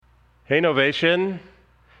Hey, Novation.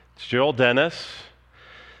 It's Joel Dennis.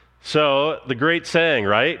 So, the great saying,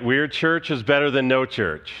 right? Weird church is better than no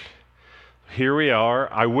church. Here we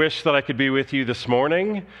are. I wish that I could be with you this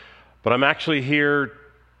morning, but I'm actually here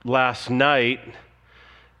last night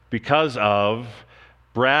because of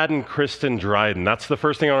Brad and Kristen Dryden. That's the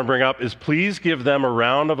first thing I want to bring up is please give them a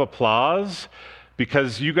round of applause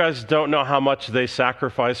because you guys don't know how much they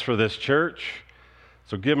sacrifice for this church.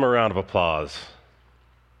 So give them a round of applause.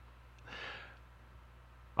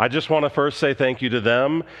 I just want to first say thank you to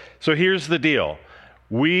them. So here's the deal.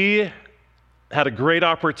 We had a great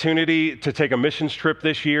opportunity to take a missions trip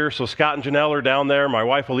this year. So Scott and Janelle are down there. My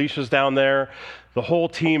wife Alicia's down there. The whole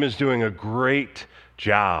team is doing a great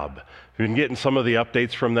job. We've been getting some of the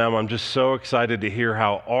updates from them. I'm just so excited to hear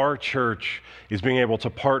how our church is being able to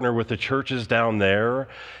partner with the churches down there.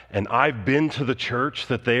 And I've been to the church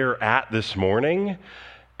that they are at this morning.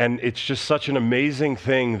 And it's just such an amazing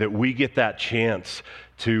thing that we get that chance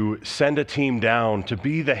to send a team down to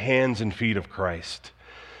be the hands and feet of Christ.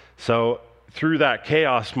 So through that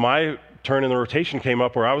chaos, my turn in the rotation came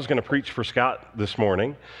up where I was going to preach for Scott this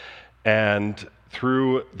morning. And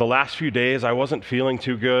through the last few days, I wasn't feeling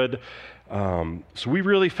too good. So we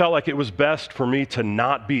really felt like it was best for me to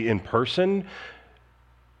not be in person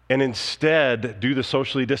and instead do the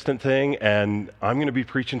socially distant thing. And I'm going to be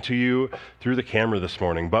preaching to you through the camera this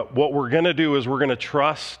morning. But what we're going to do is we're going to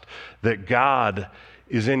trust that God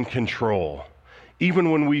is in control,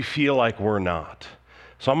 even when we feel like we're not.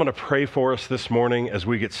 So I'm going to pray for us this morning as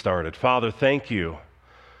we get started. Father, thank you.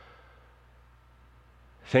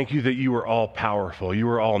 Thank you that you are all powerful, you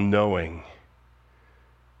are all knowing,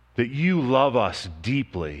 that you love us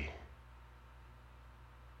deeply.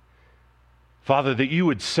 Father, that you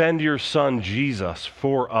would send your son Jesus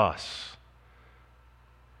for us,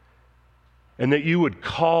 and that you would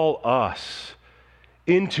call us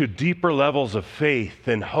into deeper levels of faith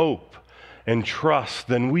and hope and trust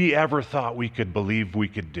than we ever thought we could believe we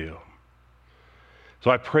could do. So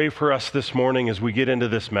I pray for us this morning as we get into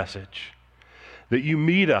this message, that you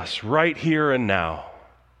meet us right here and now,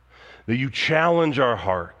 that you challenge our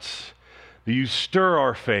hearts, that you stir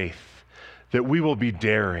our faith, that we will be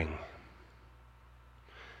daring,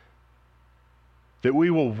 that we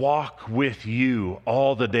will walk with you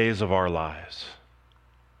all the days of our lives.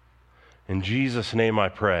 In Jesus' name I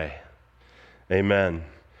pray. Amen.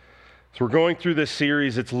 So we're going through this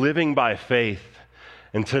series, it's Living by Faith.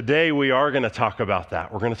 And today we are going to talk about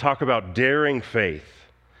that. We're going to talk about daring faith.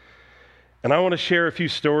 And I want to share a few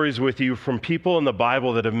stories with you from people in the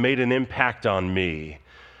Bible that have made an impact on me.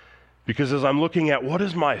 Because as I'm looking at what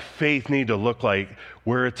does my faith need to look like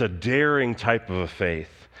where it's a daring type of a faith,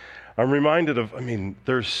 I'm reminded of,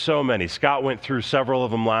 there's so many. Scott went through several of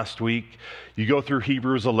them last week. You go through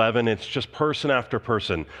Hebrews 11, it's just person after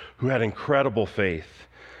person who had incredible faith.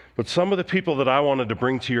 But some of the people that I wanted to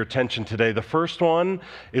bring to your attention today, the first one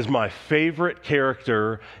is my favorite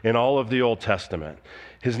character in all of the Old Testament.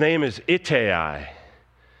 His name is Ittai.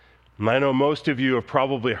 And I know most of you have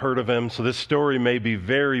probably heard of him, so this story may be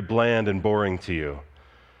very bland and boring to you.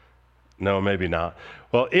 No, maybe not.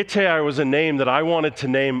 Well, Ittai was a name that I wanted to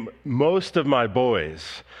name most of my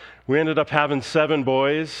boys. We ended up having 7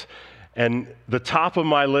 boys, and the top of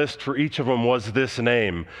my list for each of them was this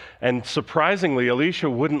name. And surprisingly, Alicia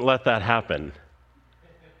wouldn't let that happen.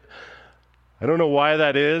 I don't know why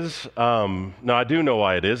that is. No, I do know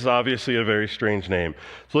why it is. It's obviously a very strange name.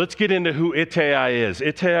 So let's get into who Ittai is.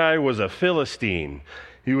 Ittai was a Philistine.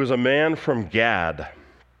 He was a man from Gad.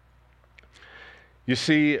 You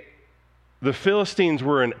see, the Philistines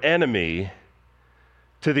were an enemy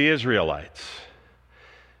to the Israelites.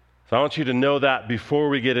 So I want you to know that before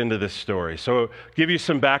we get into this story. So give you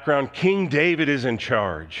some background. King David is in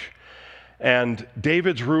charge. And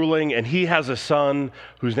David's ruling, and he has a son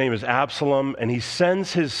whose name is Absalom, and he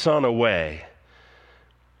sends his son away.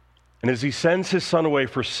 And as he sends his son away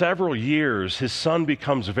for several years, his son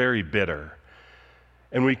becomes very bitter.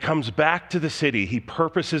 And when he comes back to the city, he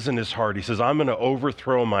purposes in his heart, he says, I'm going to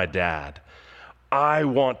overthrow my dad. I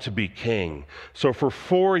want to be king. So for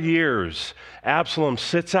 4 years, Absalom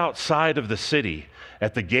sits outside of the city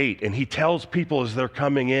at the gate, and he tells people as they're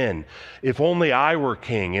coming in, if only I were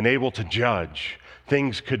king and able to judge,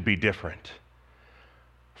 things could be different.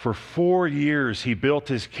 For 4 years, he built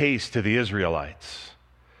his case to the Israelites.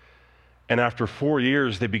 And after 4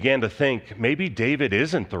 years, they began to think, maybe David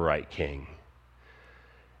isn't the right king.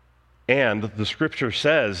 And the scripture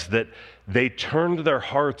says that they turned their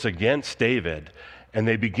hearts against David, and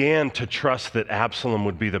they began to trust that Absalom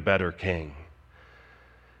would be the better king.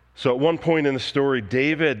 So at one point in the story,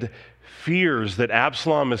 David fears that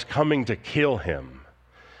Absalom is coming to kill him.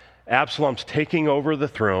 Absalom's taking over the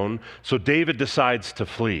throne, so David decides to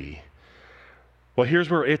flee. Well, here's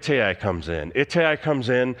where Ittai comes in. Ittai comes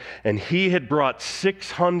in, and he had brought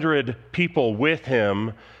 600 people with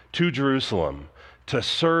him to Jerusalem to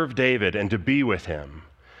serve David and to be with him.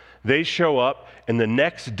 They show up, and the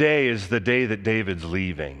next day is the day that David's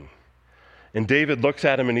leaving. And David looks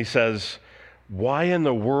at him and he says, "Why in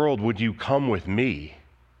the world would you come with me?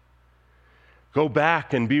 Go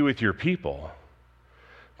back and be with your people."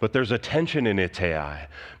 But there's a tension in Ittai,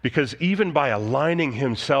 because even by aligning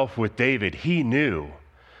himself with David, he knew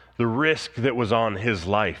the risk that was on his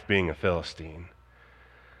life being a Philistine.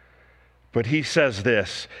 But he says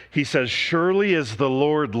this, he says, "Surely as the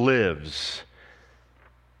Lord lives,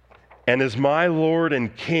 and as my Lord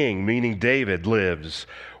and King," meaning David, "lives,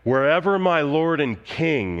 wherever my Lord and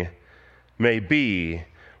King may be,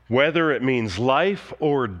 whether it means life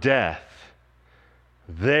or death,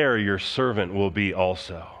 there your servant will be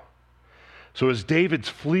also." So as David's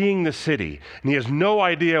fleeing the city, and he has no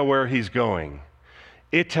idea where he's going,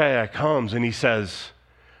 Ittai comes and he says,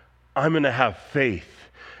 "I'm going to have faith,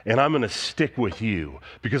 and I'm going to stick with you,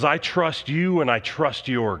 because I trust you and I trust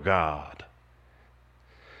your God."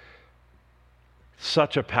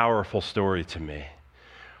 Such a powerful story to me,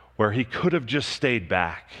 where he could have just stayed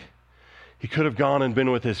back. He could have gone and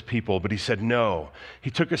been with his people, but he said no. He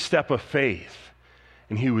took a step of faith,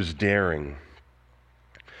 and he was daring.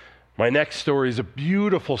 My next story is a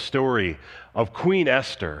beautiful story of Queen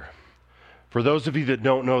Esther. For those of you that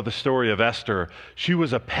don't know the story of Esther, she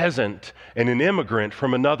was a peasant and an immigrant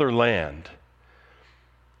from another land.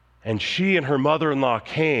 And she and her mother-in-law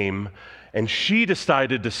came, and she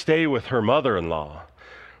decided to stay with her mother-in-law.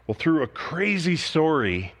 Well, through a crazy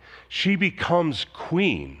story, she becomes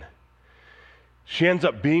queen. She ends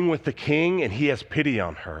up being with the king, and he has pity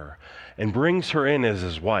on her and brings her in as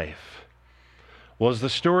his wife. Well, as the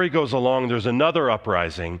story goes along, there's another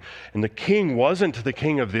uprising, and the king wasn't the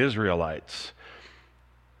king of the Israelites.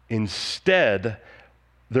 Instead,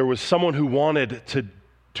 there was someone who wanted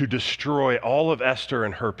to destroy all of Esther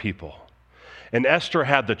and her people. And Esther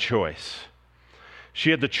had the choice.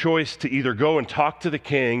 She had the choice to either go and talk to the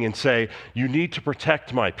king and say, "You need to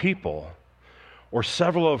protect my people," or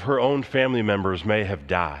several of her own family members may have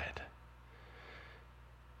died.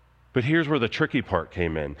 But here's where the tricky part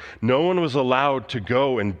came in. No one was allowed to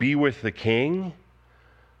go and be with the king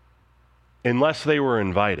unless they were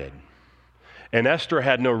invited. And Esther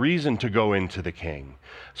had no reason to go into the king.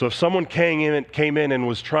 So if someone came in and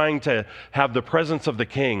was trying to have the presence of the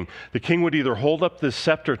king would either hold up this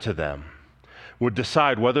scepter to them, would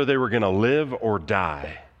decide whether they were going to live or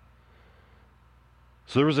die.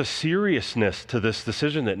 So there was a seriousness to this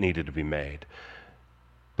decision that needed to be made.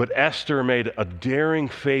 But Esther made a daring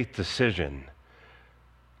faith decision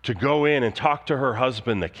to go in and talk to her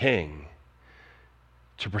husband, the king,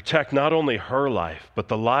 to protect not only her life, but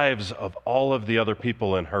the lives of all of the other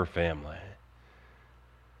people in her family.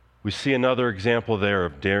 We see another example there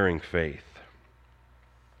of daring faith.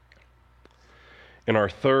 And our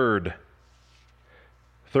third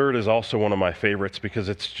is also one of my favorites, because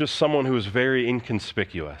it's just someone who is very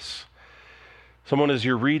inconspicuous. Someone, as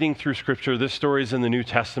you're reading through Scripture, this story is in the New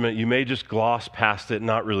Testament, you may just gloss past it and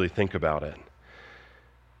not really think about it.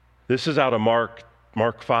 This is out of Mark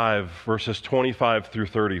 5, verses 25 through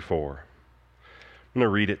 34. I'm going to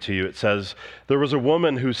read it to you. It says, "There was a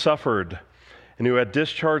woman who suffered and who had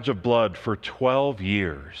discharge of blood for 12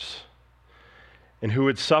 years, and who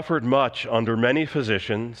had suffered much under many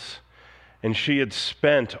physicians, and she had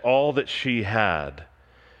spent all that she had,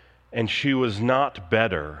 and she was not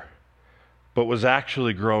better, but was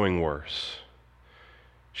actually growing worse.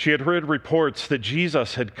 She had heard reports that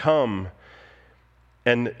Jesus had come,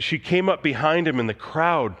 and she came up behind him in the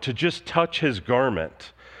crowd to just touch his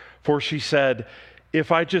garment. For she said,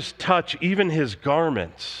 'If I just touch even his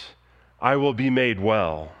garments, I will be made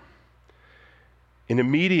well.' And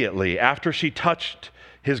immediately after she touched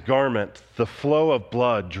his garment, the flow of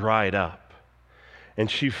blood dried up,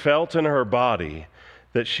 and she felt in her body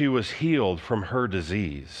that she was healed from her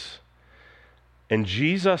disease. And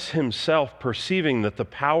Jesus himself, perceiving that the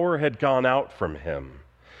power had gone out from him,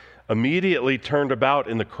 immediately turned about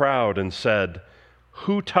in the crowd and said,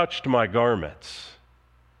 'Who touched my garments?'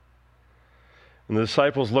 And the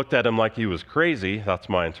disciples looked at him like he was crazy. That's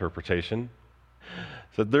my interpretation.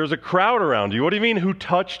 Said, 'There's a crowd around you. What do you mean, who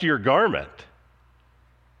touched your garment?'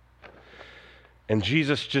 And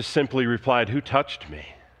Jesus just simply replied, 'Who touched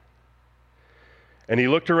me?' And he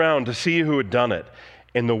looked around to see who had done it.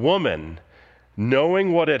 And the woman,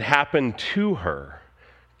 knowing what had happened to her,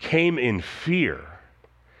 came in fear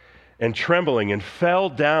and trembling and fell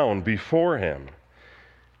down before him.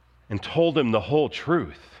 and told him the whole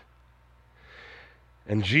truth.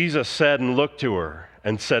 And Jesus said and looked to her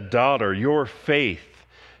and said, "Daughter, your faith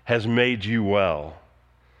has made you well.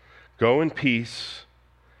 Go in peace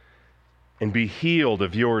and be healed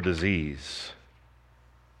of your disease."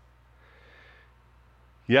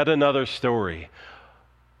 Yet another story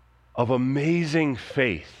of amazing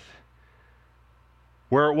faith,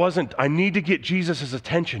 where it wasn't, I need to get Jesus'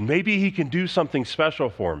 attention. Maybe he can do something special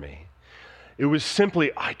for me. It was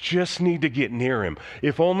simply, I just need to get near him.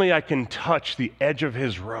 If only I can touch the edge of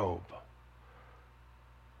his robe,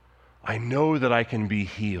 I know that I can be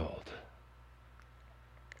healed.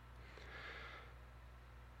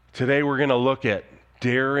 Today we're going to look at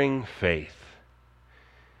daring faith.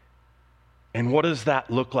 And what does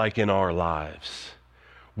that look like in our lives?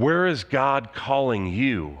 Where is God calling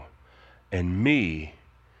you and me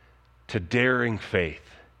to daring faith?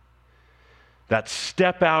 That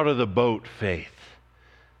step out of the boat faith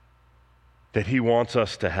that he wants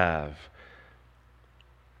us to have.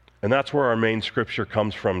 And that's where our main scripture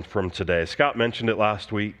comes from today. Scott mentioned it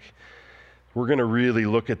last week. We're going to really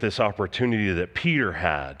look at this opportunity that Peter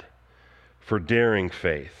had for daring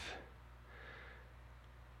faith.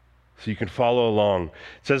 So you can follow along. It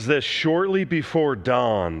says this: shortly before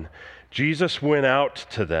dawn, Jesus went out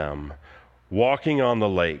to them, walking on the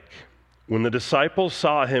lake. When the disciples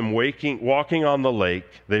saw him walking on the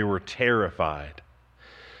lake, they were terrified.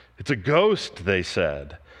 "It's a ghost," they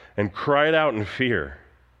said, and cried out in fear.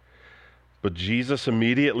 But Jesus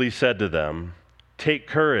immediately said to them, "Take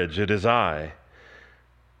courage, it is I.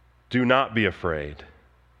 Do not be afraid."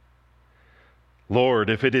 "Lord,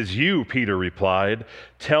 if it is you," Peter replied,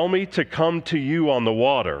 "tell me to come to you on the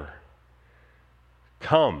water."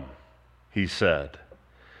 "Come," he said.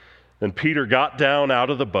 Then Peter got down out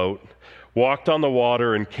of the boat, walked on the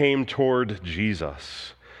water, and came toward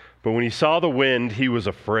Jesus. But when he saw the wind, he was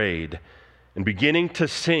afraid, and beginning to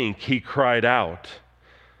sink, he cried out,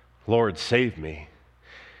 "Lord, save me."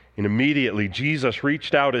 And immediately Jesus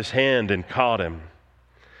reached out his hand and caught him.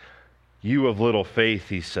 "You of little faith,"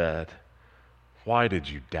 he said, "why did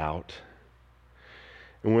you doubt?"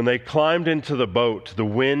 And when they climbed into the boat, the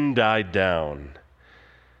wind died down.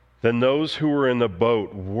 Then those who were in the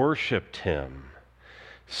boat worshiped him,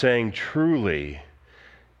 saying, "Truly,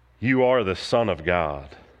 you are the Son of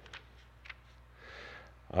God."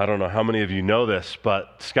 I don't know how many of you know this,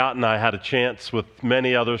 but Scott and I had a chance with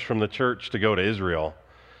many others from the church to go to Israel.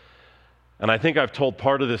 And I think I've told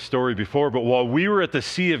part of this story before, but while we were at the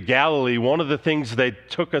Sea of Galilee, one of the things they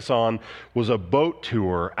took us on was a boat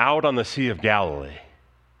tour out on the Sea of Galilee.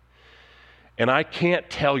 And I can't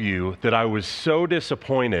tell you that I was so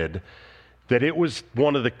disappointed that it was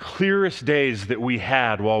one of the clearest days that we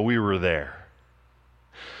had while we were there.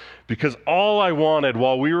 Because all I wanted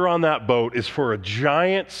while we were on that boat is for a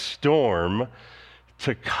giant storm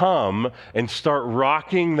to come and start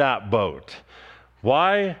rocking that boat.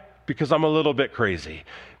 Why? Because I'm a little bit crazy.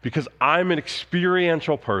 Because I'm an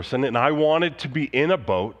experiential person, and I wanted to be in a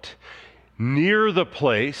boat near the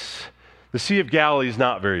place. The Sea of Galilee is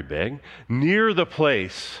not very big. Near the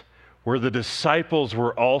place where the disciples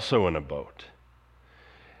were also in a boat.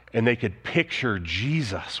 And they could picture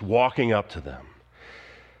Jesus walking up to them.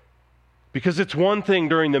 Because it's one thing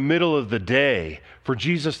during the middle of the day for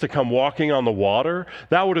Jesus to come walking on the water.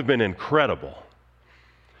 That would have been incredible.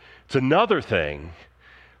 It's another thing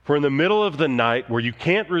for in the middle of the night where you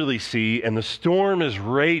can't really see and the storm is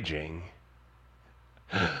raging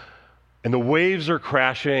and the waves are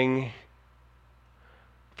crashing,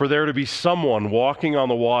 for there to be someone walking on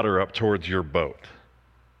the water up towards your boat.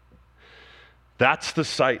 That's the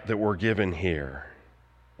sight that we're given here.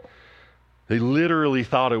 They literally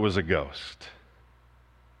thought it was a ghost.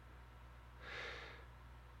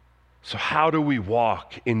 So how do we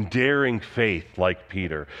walk in daring faith like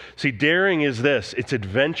Peter? See, daring is this: it's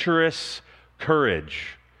adventurous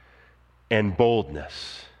courage and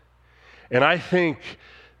boldness. And I think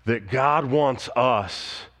that God wants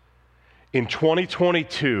us in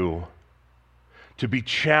 2022 to be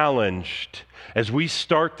challenged as we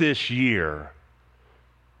start this year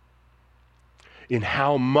in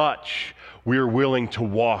how much we're willing to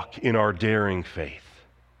walk in our daring faith.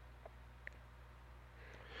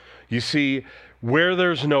 You see, where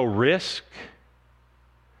there's no risk,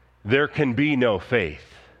 there can be no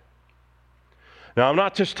faith. Now, I'm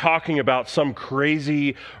not just talking about some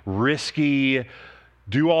crazy, risky,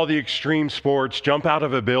 do all the extreme sports, jump out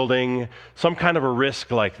of a building, some kind of a risk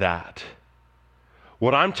like that.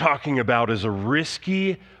 What I'm talking about is a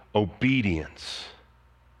risky obedience.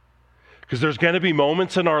 Because there's going to be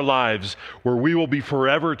moments in our lives where we will be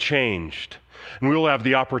forever changed. And we will have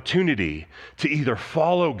the opportunity to either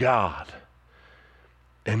follow God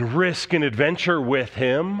and risk an adventure with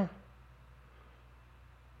Him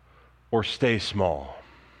or stay small.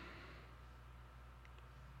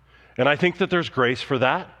 And I think that there's grace for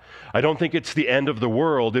that. I don't think it's the end of the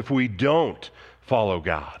world if we don't follow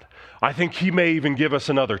God. I think He may even give us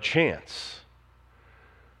another chance.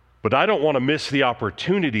 But I don't want to miss the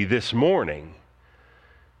opportunity this morning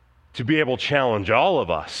to be able to challenge all of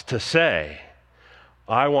us to say,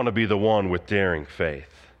 I want to be the one with daring faith.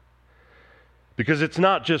 Because it's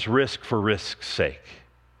not just risk for risk's sake.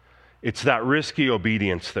 It's that risky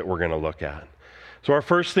obedience that we're going to look at. So our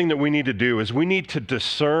first thing that we need to do is we need to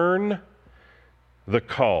discern the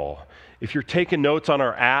call. If you're taking notes on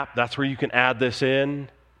our app, that's where you can add this in.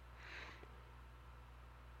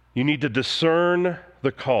 You need to discern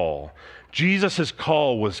the call. Jesus'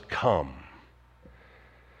 call was come.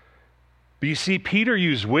 But you see, Peter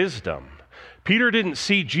used wisdom. Peter didn't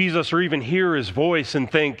see Jesus or even hear His voice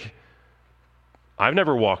and think, I've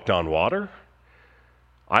never walked on water.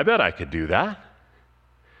 I bet I could do that.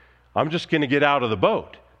 I'm just going to get out of the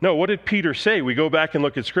boat. No, what did Peter say? We go back and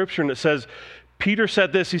look at Scripture and it says, Peter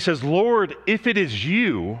said this, he says, Lord, if it is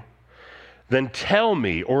you, then tell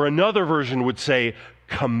me, or another version would say,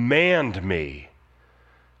 command me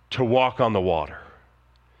to walk on the water.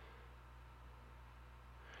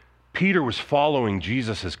 Peter was following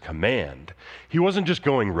Jesus' command. He wasn't just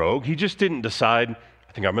going rogue. He just didn't decide,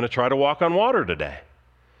 I think I'm going to try to walk on water today.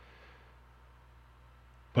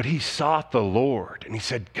 But he sought the Lord and he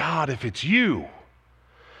said, God, if it's you,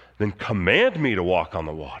 then command me to walk on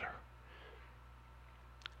the water.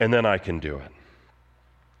 And then I can do it.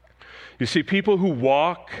 You see, people who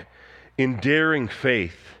walk in daring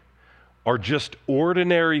faith are just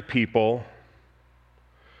ordinary people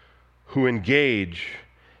who engage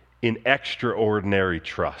in extraordinary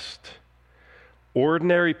trust.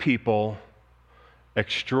 Ordinary people,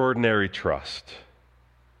 extraordinary trust.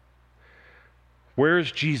 Where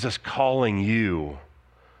is Jesus calling you,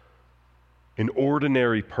 an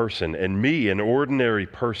ordinary person, and me, an ordinary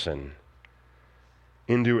person,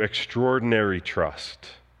 into extraordinary trust?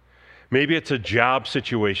 Maybe it's a job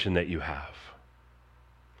situation that you have.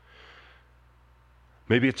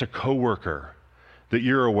 Maybe it's a coworker that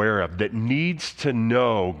you're aware of that needs to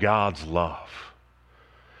know God's love.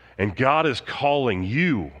 And God is calling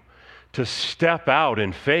you to step out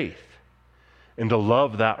in faith and to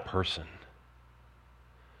love that person.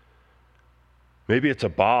 Maybe it's a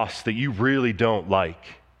boss that you really don't like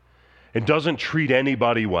and doesn't treat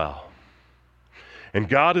anybody well. And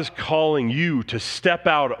God is calling you to step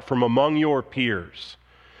out from among your peers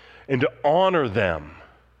and to honor them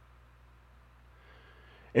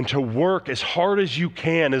and to work as hard as you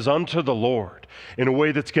can as unto the Lord in a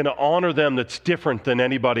way that's going to honor them, that's different than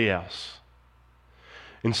anybody else,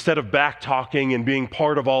 instead of back-talking and being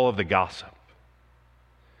part of all of the gossip.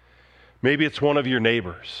 Maybe it's one of your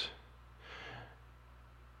neighbors.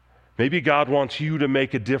 Maybe God wants you to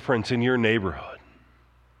make a difference in your neighborhood.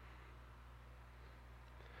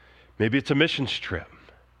 Maybe it's a missions trip.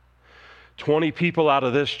 20 people out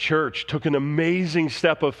of this church took an amazing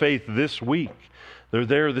step of faith this week. They're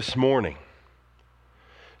there this morning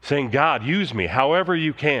saying, God, use me however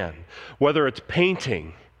you can, whether it's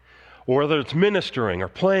painting or whether it's ministering or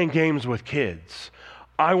playing games with kids.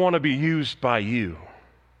 I want to be used by you.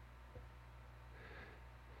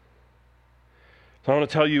 So I want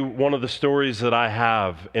to tell you one of the stories that I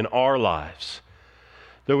have in our lives.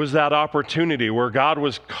 There was that opportunity where God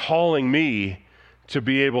was calling me to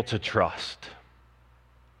be able to trust.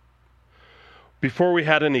 Before we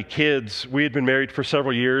had any kids, we had been married for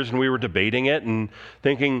several years and we were debating it and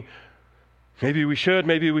thinking, maybe we should,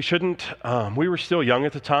 maybe we shouldn't. We were still young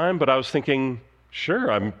at the time, but I was thinking,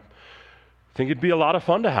 sure, I think it'd be a lot of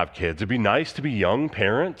fun to have kids. It'd be nice to be young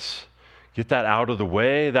parents, get that out of the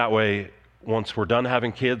way. That way, once we're done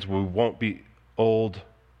having kids, we won't be old.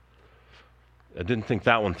 I didn't think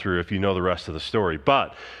that one through if you know the rest of the story.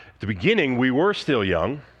 But at the beginning, we were still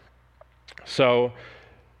young. So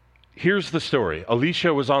here's the story.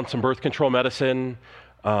 Alicia was on some birth control medicine.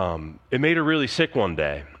 It made her really sick one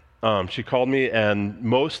day. She called me, and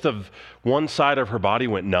most of one side of her body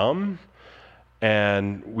went numb.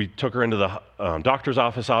 And we took her into the doctor's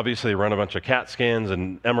office. Obviously, they ran a bunch of CAT scans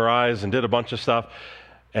and MRIs and did a bunch of stuff.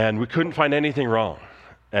 And we couldn't find anything wrong.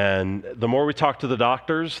 And the more we talked to the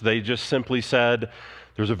doctors, they just simply said,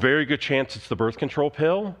 there's a very good chance it's the birth control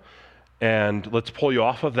pill, and let's pull you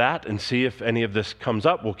off of that and see if any of this comes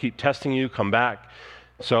up. We'll keep testing you, come back.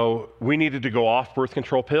 So we needed to go off birth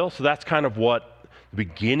control pill. So that's kind of what the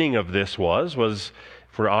beginning of this was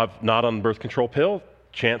if we're not on birth control pill,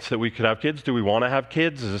 chance that we could have kids? Do we want to have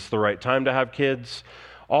kids? Is this the right time to have kids?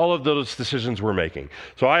 All of those decisions we're making.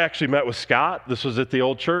 So I actually met with Scott. This was at the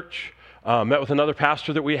old church. Met with another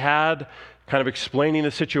pastor that we had, kind of explaining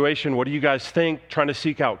the situation. What do you guys think? Trying to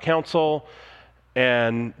seek out counsel.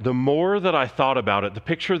 And the more that I thought about it, the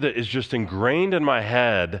picture that is just ingrained in my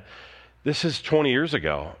head, this is 20 years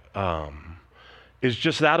ago, is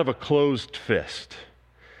just that of a closed fist.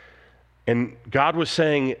 And God was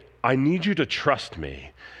saying, I need you to trust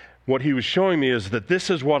me. What he was showing me is that this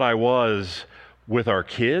is what I was with our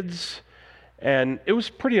kids. And it was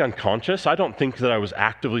pretty unconscious. I don't think that I was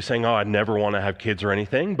actively saying, oh, I'd never want to have kids or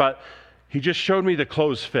anything, but he just showed me the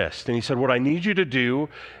closed fist. And he said, what I need you to do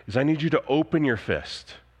is I need you to open your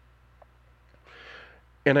fist.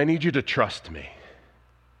 And I need you to trust me.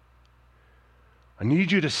 I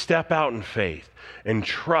need you to step out in faith and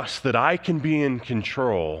trust that I can be in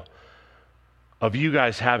control of you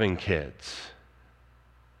guys having kids.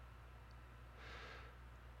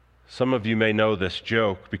 Some of you may know this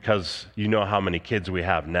joke because you know how many kids we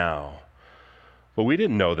have now. But we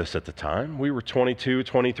didn't know this at the time. We were 22,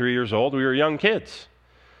 23 years old. We were young kids.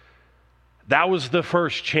 That was the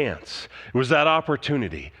first chance. It was that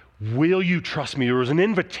opportunity. Will you trust me? There was an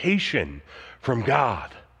invitation from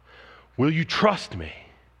God. Will you trust me?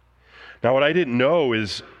 Now, what I didn't know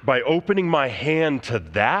is by opening my hand to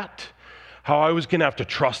that, how I was going to have to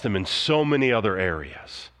trust him in so many other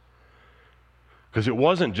areas. Because it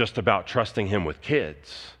wasn't just about trusting him with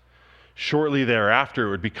kids. Shortly thereafter, it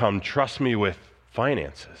would become trust me with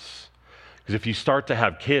finances. Because if you start to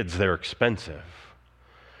have kids, they're expensive.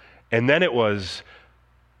 And then it was,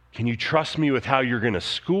 can you trust me with how you're going to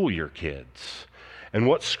school your kids? And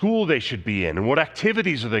what school they should be in? And what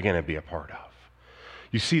activities are they going to be a part of?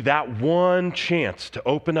 You see, that one chance to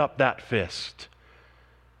open up that fist,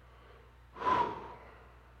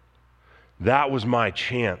 that was my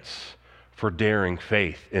chance for daring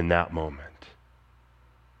faith in that moment.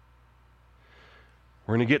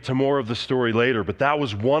 We're going to get to more of the story later, but that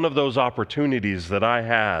was one of those opportunities that I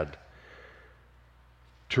had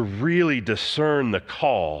to really discern the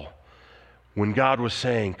call when God was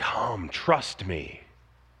saying, come, trust me.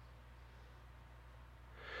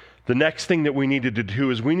 The next thing that we needed to do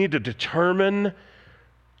is we need to determine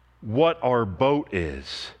what our boat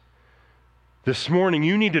is. This morning,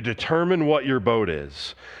 you need to determine what your boat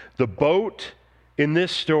is. The boat in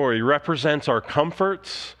this story represents our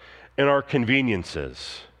comforts and our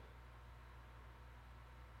conveniences.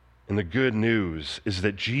 And the good news is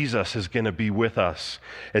that Jesus is going to be with us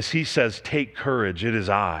as he says, take courage, it is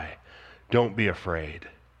I. Don't be afraid. I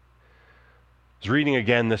was reading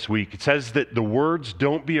again this week. It says that the words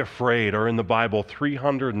don't be afraid are in the Bible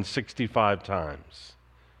 365 times.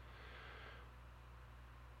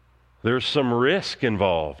 There's some risk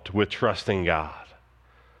involved with trusting God.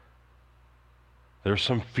 There's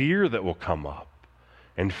some fear that will come up.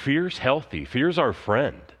 And fear's healthy. Fear's our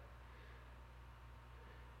friend.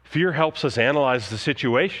 Fear helps us analyze the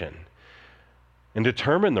situation and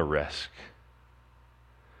determine the risk.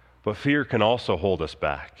 But fear can also hold us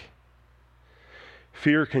back.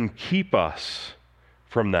 Fear can keep us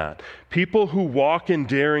from that. People who walk in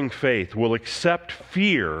daring faith will accept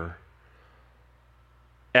fear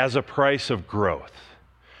as a price of growth.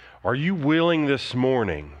 Are you willing this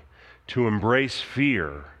morning to embrace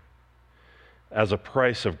fear as a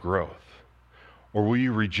price of growth? Or will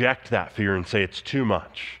you reject that fear and say, it's too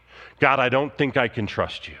much? God, I don't think I can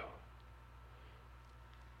trust you.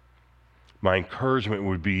 My encouragement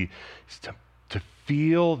would be to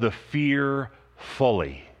feel the fear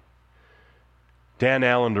fully. Dan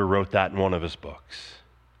Allender wrote that in one of his books.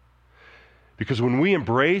 Because when we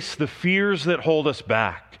embrace the fears that hold us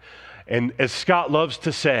back, and as Scott loves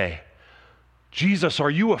to say, Jesus, are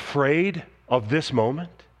you afraid of this moment?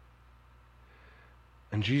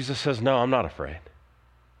 And Jesus says, no, I'm not afraid.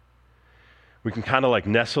 We can kind of like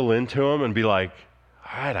nestle into him and be like,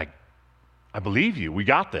 all right, I believe you. We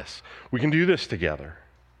got this. We can do this together.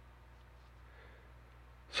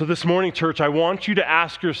 So this morning, church, I want you to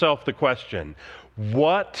ask yourself the question,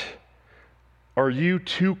 what are you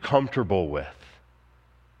too comfortable with?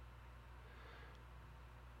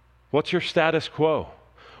 What's your status quo?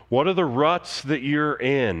 What are the ruts that you're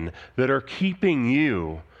in that are keeping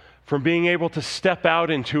you from being able to step out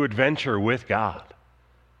into adventure with God?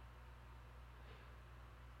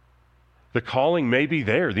 The calling may be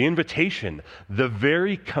there, the invitation, the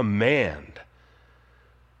very command.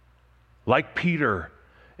 Like Peter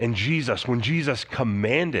and Jesus, when Jesus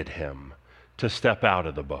commanded him to step out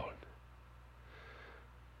of the boat.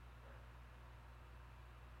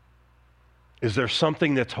 Is there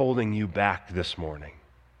something that's holding you back this morning?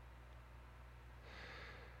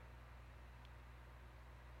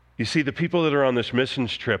 You see, the people that are on this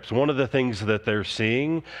missions trips, one of the things that they're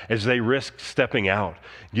seeing is they risk stepping out,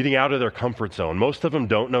 getting out of their comfort zone. Most of them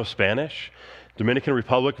don't know Spanish. Dominican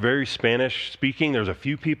Republic, very Spanish speaking. There's a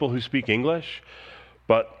few people who speak English,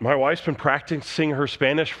 but my wife's been practicing her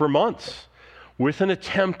Spanish for months with an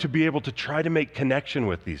attempt to be able to try to make connection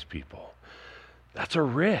with these people. That's a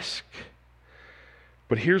risk.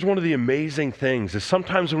 But here's one of the amazing things is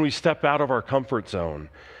sometimes when we step out of our comfort zone,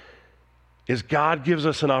 is God gives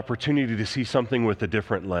us an opportunity to see something with a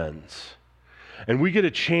different lens. And we get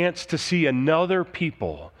a chance to see another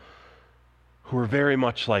people who are very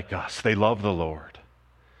much like us. They love the Lord,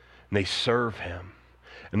 and they serve Him.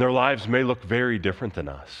 And their lives may look very different than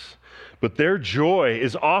us, but their joy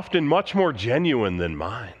is often much more genuine than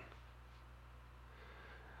mine.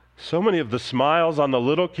 So many of the smiles on the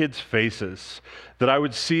little kids' faces that I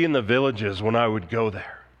would see in the villages when I would go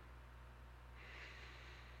there.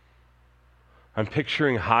 I'm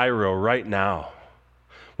picturing Jairo right now,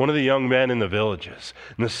 one of the young men in the villages,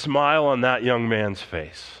 and the smile on that young man's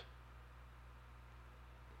face.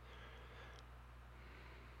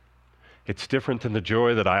 It's different than the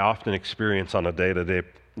joy that I often experience on a day-to-day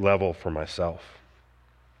level for myself.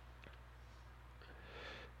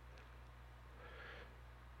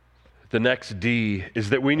 The next D is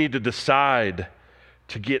that we need to decide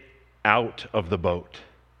to get out of the boat.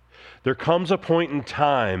 There comes a point in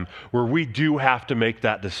time where we do have to make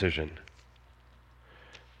that decision.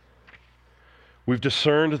 We've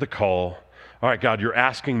discerned the call. All right, God, you're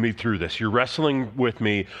asking me through this. You're wrestling with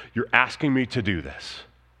me. You're asking me to do this.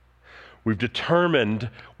 We've determined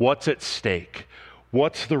what's at stake.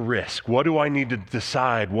 What's the risk? What do I need to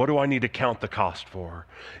decide? What do I need to count the cost for?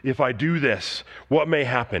 If I do this, what may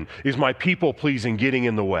happen? Is my people pleasing getting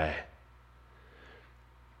in the way?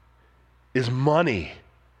 Is money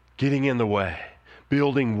getting in the way?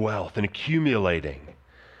 Building wealth and accumulating?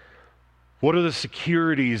 What are the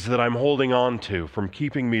securities that I'm holding on to from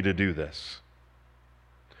keeping me to do this?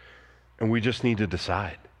 And we just need to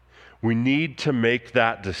decide. We need to make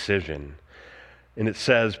that decision. And it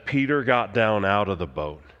says, Peter got down out of the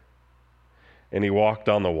boat and he walked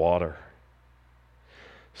on the water.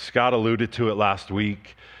 Scott alluded to it last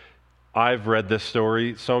week. I've read this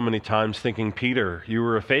story so many times thinking, Peter, you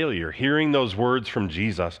were a failure. Hearing those words from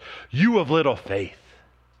Jesus, you of little faith.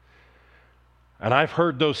 And I've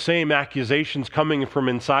heard those same accusations coming from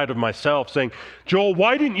inside of myself saying, Joel,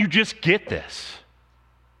 why didn't you just get this?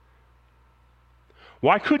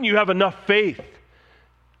 Why couldn't you have enough faith?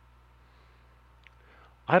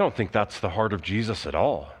 I don't think that's the heart of Jesus at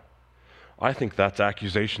all. I think that's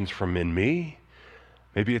accusations from in me.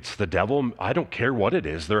 Maybe it's the devil. I don't care what it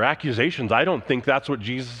is. They're accusations. I don't think that's what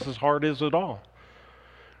Jesus' heart is at all.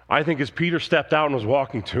 I think as Peter stepped out and was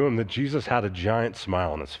walking to him, that Jesus had a giant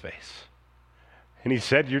smile on his face. And he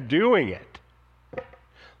said, you're doing it.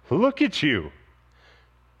 Look at you.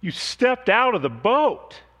 You stepped out of the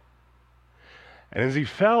boat. And as he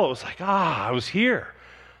fell, it was like, I was here.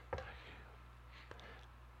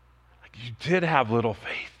 Like you did have little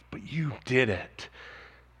faith, but you did it.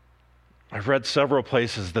 I've read several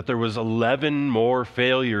places that there was 11 more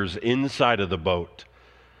failures inside of the boat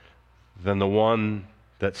than the one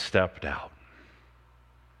that stepped out.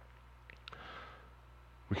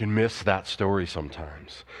 We can miss that story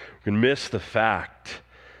sometimes. We can miss the fact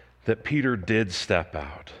that Peter did step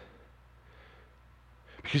out.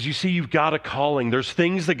 Because you see, you've got a calling. There's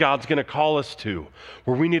things that God's going to call us to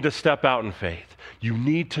where we need to step out in faith. You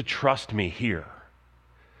need to trust me here.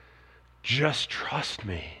 Just trust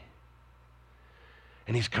me.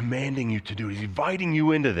 And he's commanding you to do it. He's inviting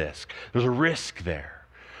you into this. There's a risk there,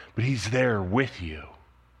 but he's there with you.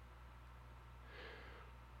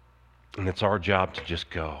 And it's our job to just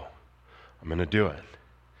go. I'm going to do it.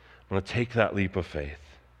 I'm going to take that leap of faith.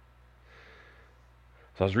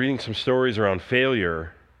 So I was reading some stories around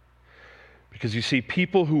failure because you see,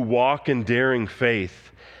 people who walk in daring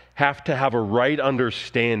faith have to have a right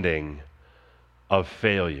understanding of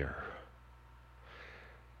failure.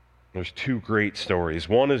 There's two great stories.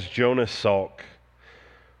 One is Jonas Salk.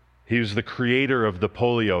 He was the creator of the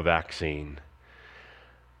polio vaccine.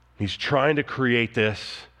 He's trying to create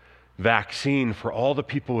this vaccine for all the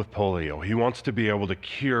people with polio. He wants to be able to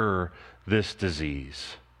cure this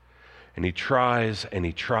disease. And he tries and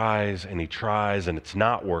he tries and he tries, and it's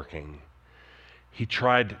not working. He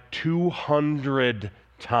tried 200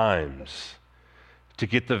 times to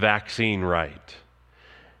get the vaccine right.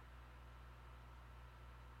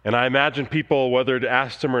 And I imagine people, whether to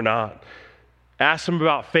ask him or not, asked him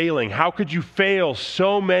about failing. How could you fail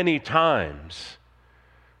so many times?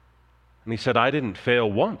 And he said, I didn't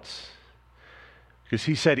fail once. Because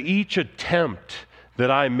he said each attempt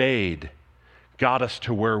that I made got us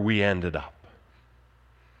to where we ended up.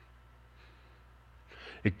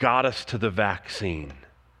 It got us to the vaccine.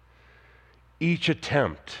 Each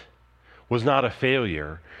attempt was not a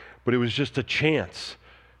failure, but it was just a chance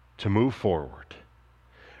to move forward.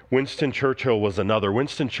 Winston Churchill was another.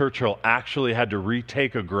 Winston Churchill actually had to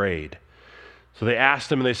retake a grade. So they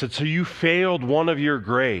asked him and they said, "So you failed one of your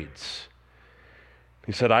grades?"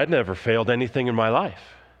 He said, "I'd never failed anything in my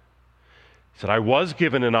life." He said, "I was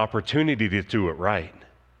given an opportunity to do it right."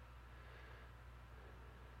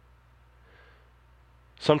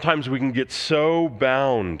 Sometimes we can get so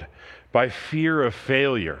bound by fear of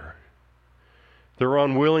failure that we're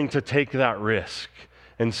unwilling to take that risk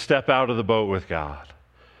and step out of the boat with God.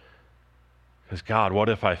 Because, God, what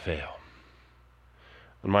if I fail?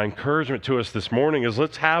 And my encouragement to us this morning is,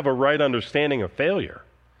 let's have a right understanding of failure.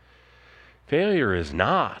 Failure is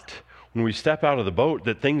not when we step out of the boat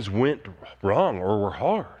that things went wrong or were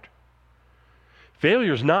hard.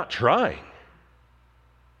 Failure is not trying.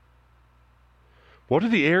 What are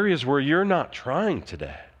the areas where you're not trying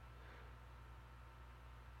today?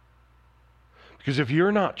 Because if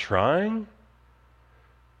you're not trying,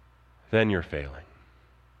 then you're failing.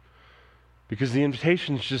 Because the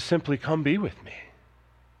invitation is just simply, come be with me.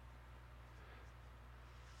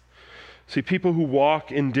 See, people who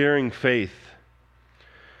walk in daring faith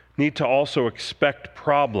need to also expect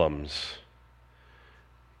problems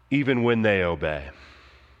even when they obey.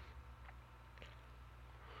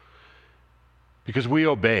 Because we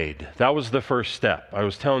obeyed. That was the first step. I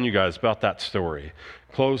was telling you guys about that story.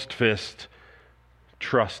 Closed fist,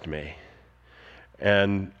 trust me.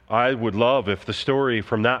 And I would love if the story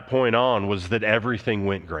from that point on was that everything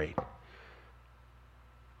went great.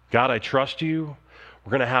 God, I trust you.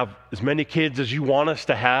 We're going to have as many kids as you want us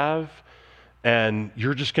to have, and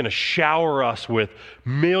you're just going to shower us with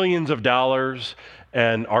millions of dollars,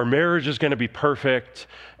 and our marriage is going to be perfect,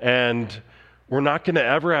 and we're not going to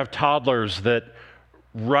ever have toddlers that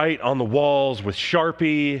write on the walls with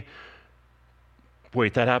Sharpie.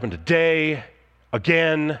 Wait, that happened today,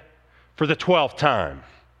 again, for the 12th time.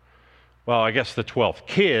 Well, I guess the 12th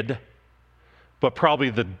kid, but probably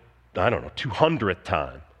the, 200th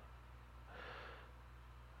time.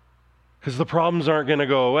 Because the problems aren't going to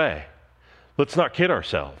go away. Let's not kid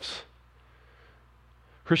ourselves.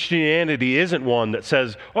 Christianity isn't one that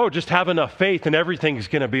says, oh, just have enough faith and everything's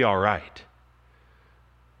going to be all right.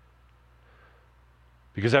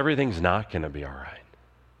 Because everything's not going to be all right.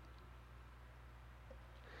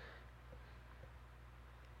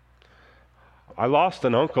 I lost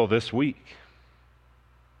an uncle this week.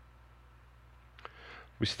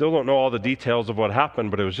 We still don't know all the details of what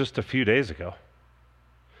happened, but it was just a few days ago.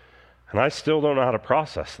 And I still don't know how to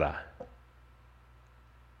process that.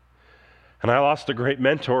 And I lost a great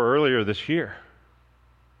mentor earlier this year.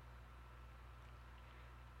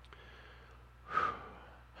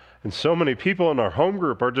 And so many people in our home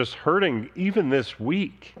group are just hurting even this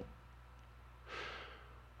week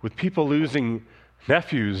with people losing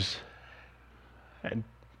nephews. And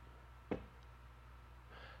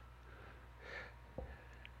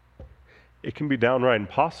it can be downright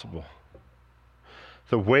impossible.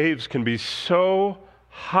 The waves can be so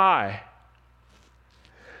high,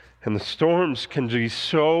 and the storms can be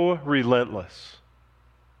so relentless.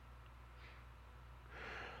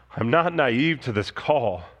 I'm not naive to this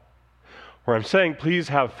call, where I'm saying, please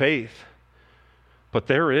have faith, but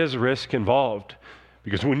there is risk involved.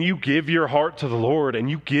 Because when you give your heart to the Lord and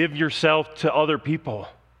you give yourself to other people,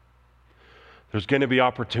 there's going to be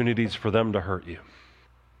opportunities for them to hurt you.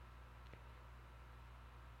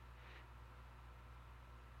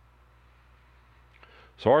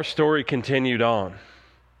 So our story continued on.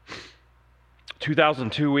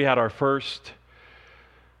 2002, we had our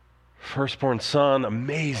firstborn son,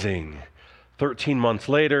 amazing. 13 months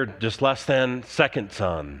later, just less than, second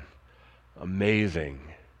son, amazing.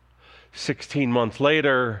 16 months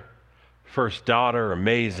later, first daughter,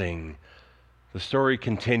 amazing. The story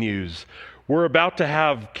continues. We're about to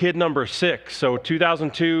have kid number 6. So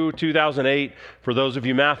 2002, 2008, for those of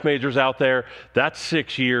you math majors out there, that's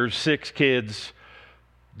 6 years, 6 kids.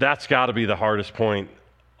 That's got to be the hardest point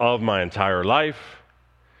of my entire life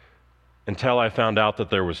until I found out that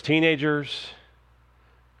there was teenagers.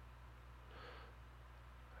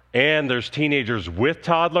 And there's teenagers with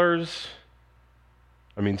toddlers.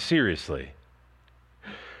 I mean, seriously.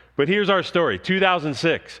 But here's our story.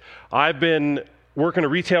 2006, I've been working a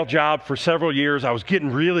retail job for several years. I was getting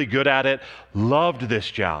really good at it, loved this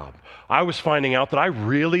job. I was finding out that I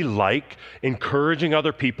really like encouraging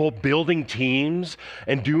other people, building teams,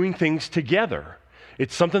 and doing things together.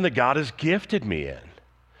 It's something that God has gifted me in.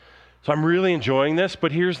 So I'm really enjoying this,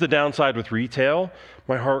 but here's the downside with retail.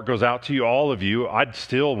 My heart goes out to you, all of you. I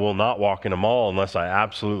still will not walk in a mall unless I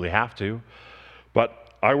absolutely have to.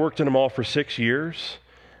 But I worked in a mall for 6 years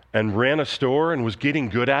and ran a store and was getting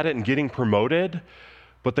good at it and getting promoted.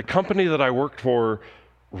 But the company that I worked for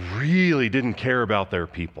really didn't care about their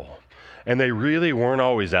people. And they really weren't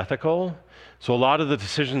always ethical. So a lot of the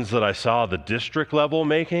decisions that I saw the district level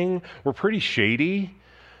making were pretty shady.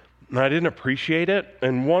 And I didn't appreciate it.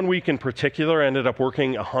 And one week in particular, I ended up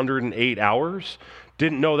working 108 hours.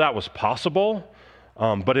 Didn't know that was possible,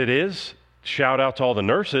 but it is. Shout out to all the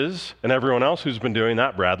nurses and everyone else who's been doing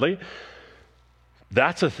that, Bradley.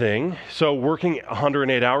 That's a thing. So working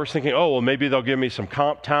 108 hours thinking, oh, well, maybe they'll give me some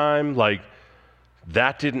comp time. Like,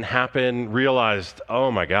 that didn't happen. Realized,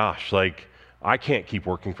 oh my gosh, like, I can't keep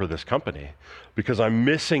working for this company because I'm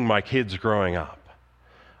missing my kids growing up.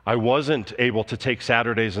 I wasn't able to take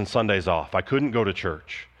Saturdays and Sundays off. I couldn't go to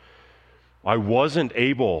church. I wasn't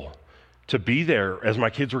able to be there as my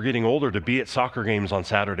kids were getting older, to be at soccer games on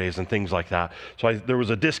Saturdays and things like that. So there was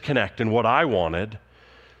a disconnect in what I wanted.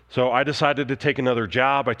 So I decided to take another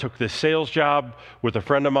job. I took this sales job with a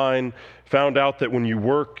friend of mine, found out that when you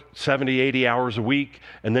work 70, 80 hours a week,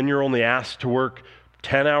 and then you're only asked to work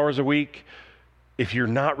 10 hours a week, if you're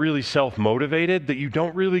not really self-motivated, that you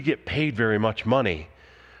don't really get paid very much money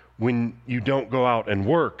when you don't go out and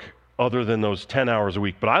work other than those 10 hours a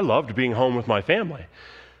week. But I loved being home with my family.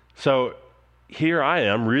 So here I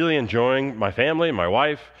am really enjoying my family, my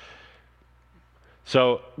wife.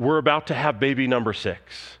 So we're about to have baby number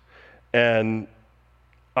 6. And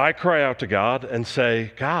I cry out to God and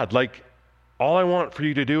say, God, like, all I want for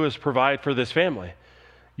you to do is provide for this family.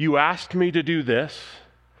 You asked me to do this,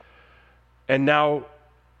 and now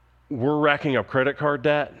we're racking up credit card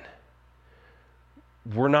debt.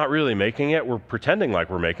 We're not really making it. We're pretending like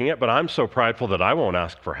we're making it, but I'm so prideful that I won't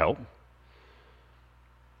ask for help.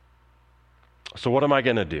 So what am I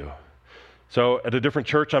going to do? So at a different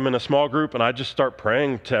church, I'm in a small group, and I just start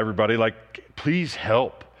praying to everybody, like, please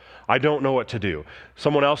help. I don't know what to do.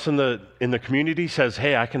 Someone else in the community says,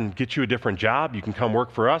 hey, I can get you a different job. You can come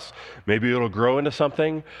work for us. Maybe it'll grow into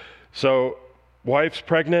something. So wife's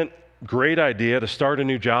pregnant. Great idea to start a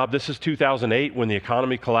new job. This is 2008 when the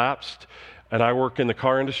economy collapsed, and I work in the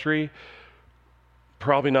car industry.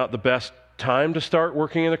 Probably not the best time to start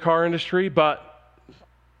working in the car industry, but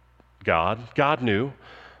God knew.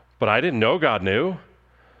 But I didn't know God knew.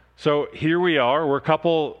 So here we are. We're a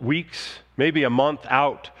couple weeks, maybe a month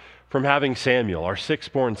out from having Samuel, our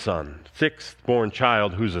sixth born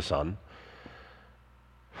child who's a son.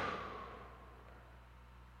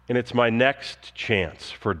 And it's my next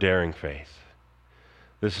chance for daring faith.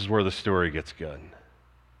 This is where the story gets good.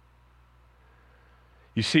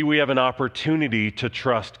 You see, we have an opportunity to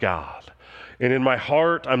trust God. And in my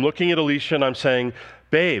heart, I'm looking at Alicia and I'm saying,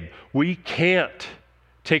 babe, we can't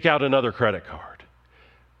take out another credit card.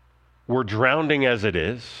 We're drowning as it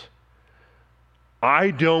is.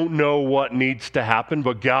 I don't know what needs to happen,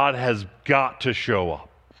 but God has got to show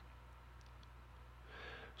up.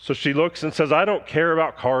 So she looks and says, I don't care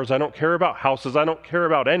about cars, I don't care about houses, I don't care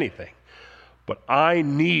about anything, but I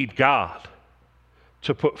need God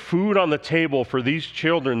to put food on the table for these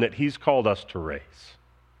children that He's called us to raise.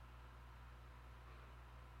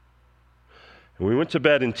 And we went to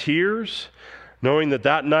bed in tears, knowing that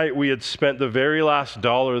that night we had spent the very last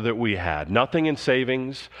dollar that we had. Nothing in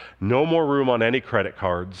savings, no more room on any credit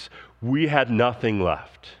cards. We had nothing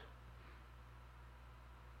left.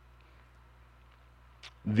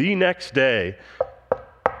 The next day,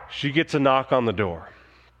 she gets a knock on the door.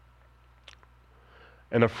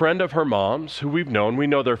 And a friend of her mom's, who we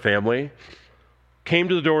know their family, came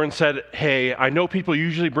to the door and said, hey, I know people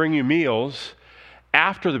usually bring you meals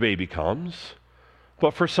after the baby comes,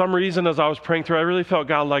 but for some reason, as I was praying through, I really felt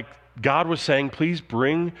God was saying, please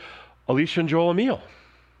bring Alicia and Joel a meal.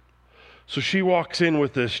 So she walks in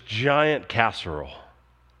with this giant casserole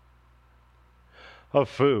of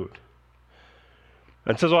food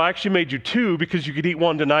and says, well, I actually made you 2 because you could eat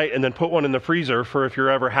one tonight and then put one in the freezer for if you're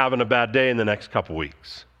ever having a bad day in the next couple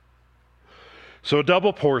weeks. So a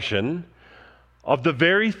double portion of the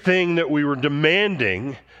very thing that we were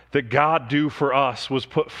demanding that God do for us was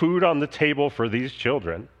put food on the table for these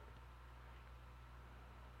children.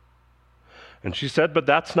 And she said, but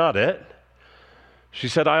that's not it. She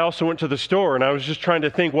said, I also went to the store and I was just trying to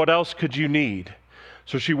think, what else could you need?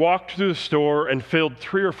 So she walked through the store and filled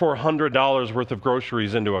 $300 or $400 worth of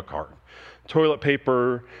groceries into a cart. Toilet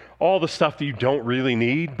paper, all the stuff that you don't really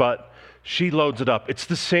need, but she loads it up. It's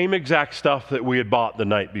the same exact stuff that we had bought the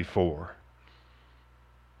night before.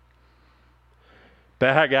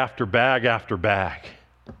 Bag after bag after bag.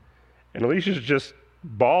 And Alicia's just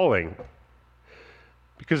bawling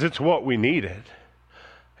because it's what we needed.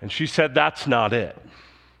 And she said, that's not it.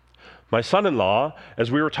 My son-in-law,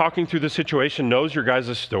 as we were talking through the situation, knows your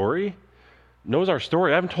guys' story, knows our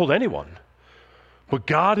story. I haven't told anyone. But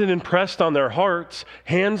God had impressed on their hearts,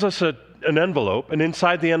 hands us an envelope, and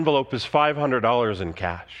inside the envelope is $500 in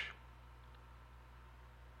cash.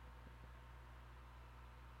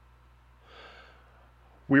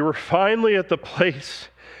 We were finally at the place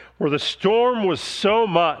where the storm was so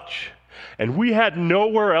much and we had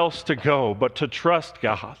nowhere else to go but to trust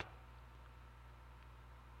God.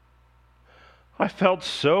 I felt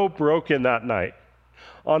so broken that night,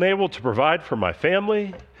 unable to provide for my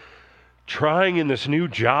family, trying in this new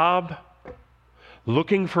job,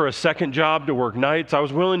 looking for a second job to work nights. I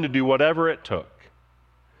was willing to do whatever it took.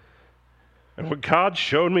 And what God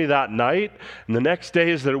showed me that night and the next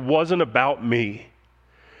day is that it wasn't about me.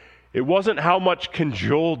 It wasn't how much can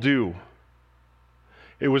Joel do.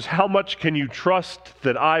 It was how much can you trust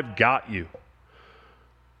that I've got you?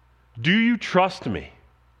 Do you trust me?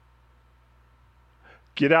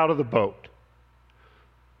 Get out of the boat.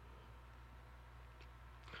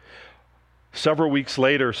 Several weeks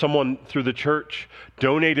later, someone through the church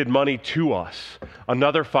donated money to us,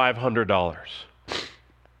 another $500.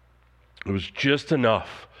 It was just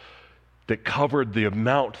enough that covered the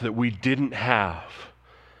amount that we didn't have.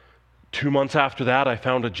 2 months after that, I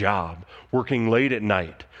found a job working late at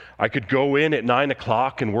night. I could go in at 9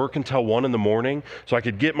 o'clock and work until 1 in the morning so I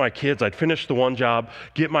could get my kids. I'd finish the one job,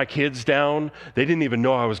 get my kids down. They didn't even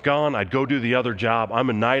know I was gone. I'd go do the other job. I'm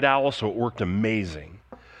a night owl, so it worked amazing.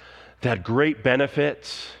 They had great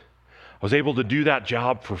benefits. I was able to do that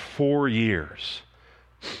job for 4 years.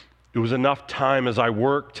 It was enough time as I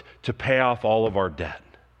worked to pay off all of our debt.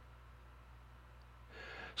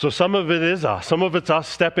 So some of it is us. Some of it's us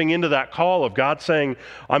stepping into that call of God saying,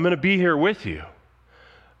 I'm going to be here with you.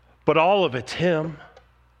 But all of it's Him.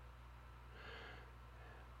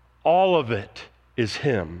 All of it is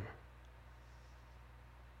Him.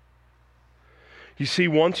 You see,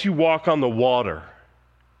 once you walk on the water,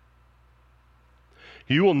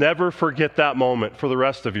 you will never forget that moment for the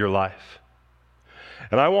rest of your life.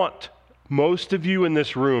 And I want most of you in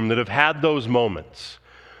this room that have had those moments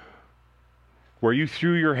where you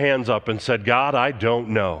threw your hands up and said, God, I don't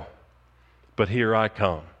know, but here I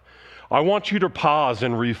come. I want you to pause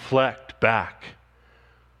and reflect back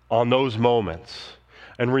on those moments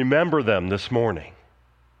and remember them this morning.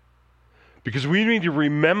 Because we need to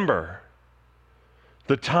remember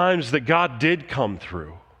the times that God did come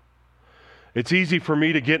through. It's easy for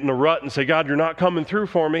me to get in a rut and say, God, you're not coming through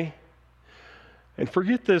for me. And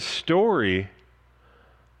forget this story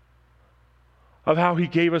of how He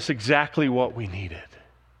gave us exactly what we needed.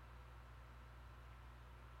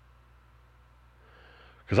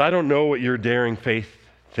 Because I don't know what your daring faith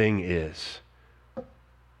thing is.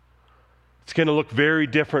 It's going to look very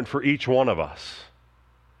different for each one of us.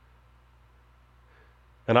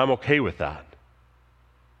 And I'm okay with that.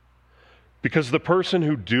 Because the person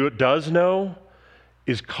who does know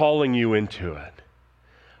is calling you into it.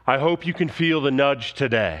 I hope you can feel the nudge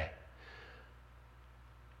today.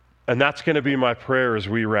 And that's going to be my prayer as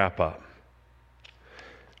we wrap up.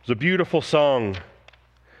 There's a beautiful song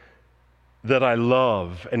that I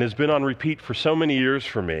love and has been on repeat for so many years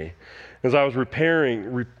for me. As I was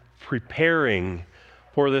preparing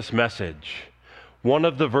for this message, one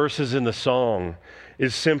of the verses in the song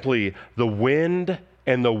is simply, the wind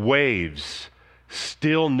and the waves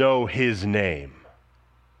still know His name.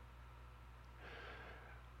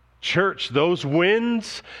 Church, those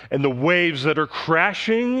winds and the waves that are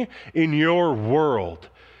crashing in your world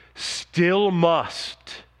still must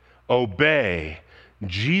obey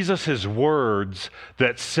Jesus' words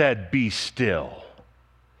that said, be still.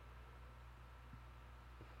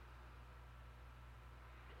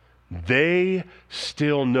 They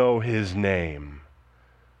still know His name.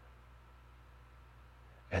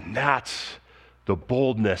 And that's the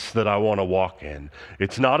boldness that I want to walk in.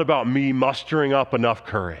 It's not about me mustering up enough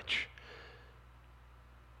courage.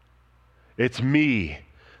 It's me,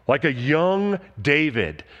 like a young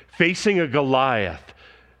David, facing a Goliath,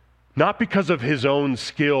 not because of his own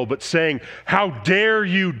skill, but saying, how dare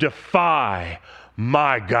you defy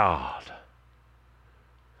my God?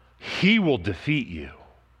 He will defeat you.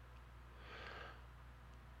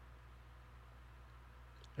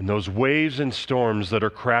 And those waves and storms that are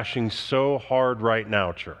crashing so hard right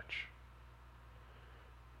now, church,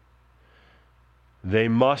 they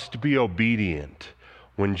must be obedient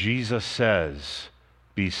when Jesus says,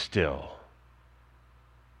 be still.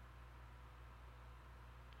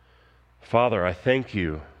 Father, I thank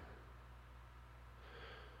you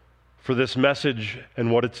for this message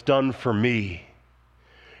and what it's done for me,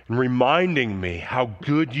 and reminding me how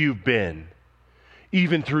good you've been,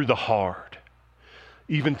 even through the hard,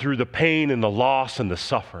 even through the pain and the loss and the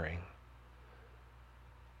suffering.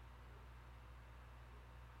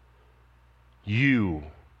 You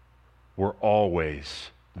were always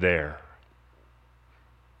there.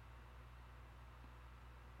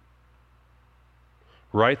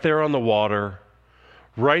 Right there on the water,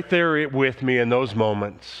 right there with me in those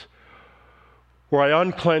moments where I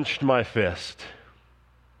unclenched my fist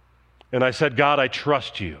and I said, God, I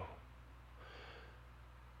trust you.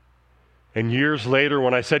 And years later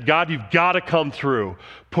when I said, God, you've got to come through.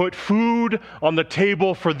 Put food on the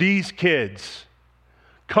table for these kids.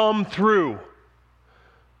 Come through.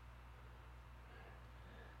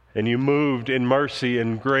 And you moved in mercy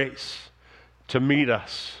and grace to meet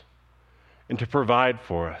us and to provide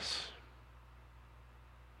for us.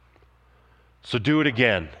 So do it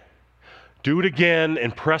again. Do it again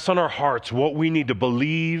and press on our hearts what we need to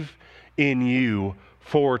believe in you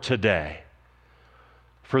for today.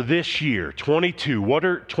 For this year, 2022,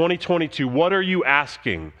 what are you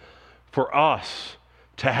asking for us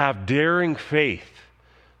to have daring faith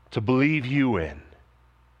to believe you in?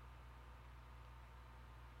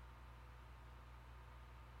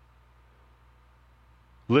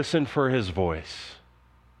 Listen for his voice.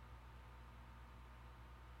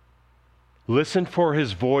 Listen for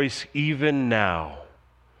his voice even now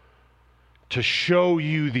to show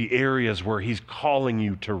you the areas where he's calling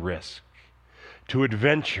you to risk, to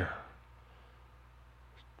adventure,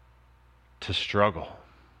 to struggle,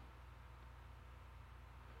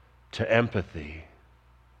 to empathy,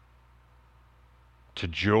 to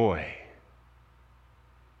joy.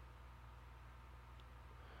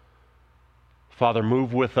 Father,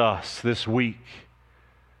 move with us this week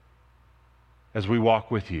as we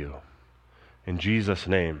walk with you. In Jesus'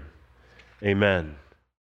 name, amen.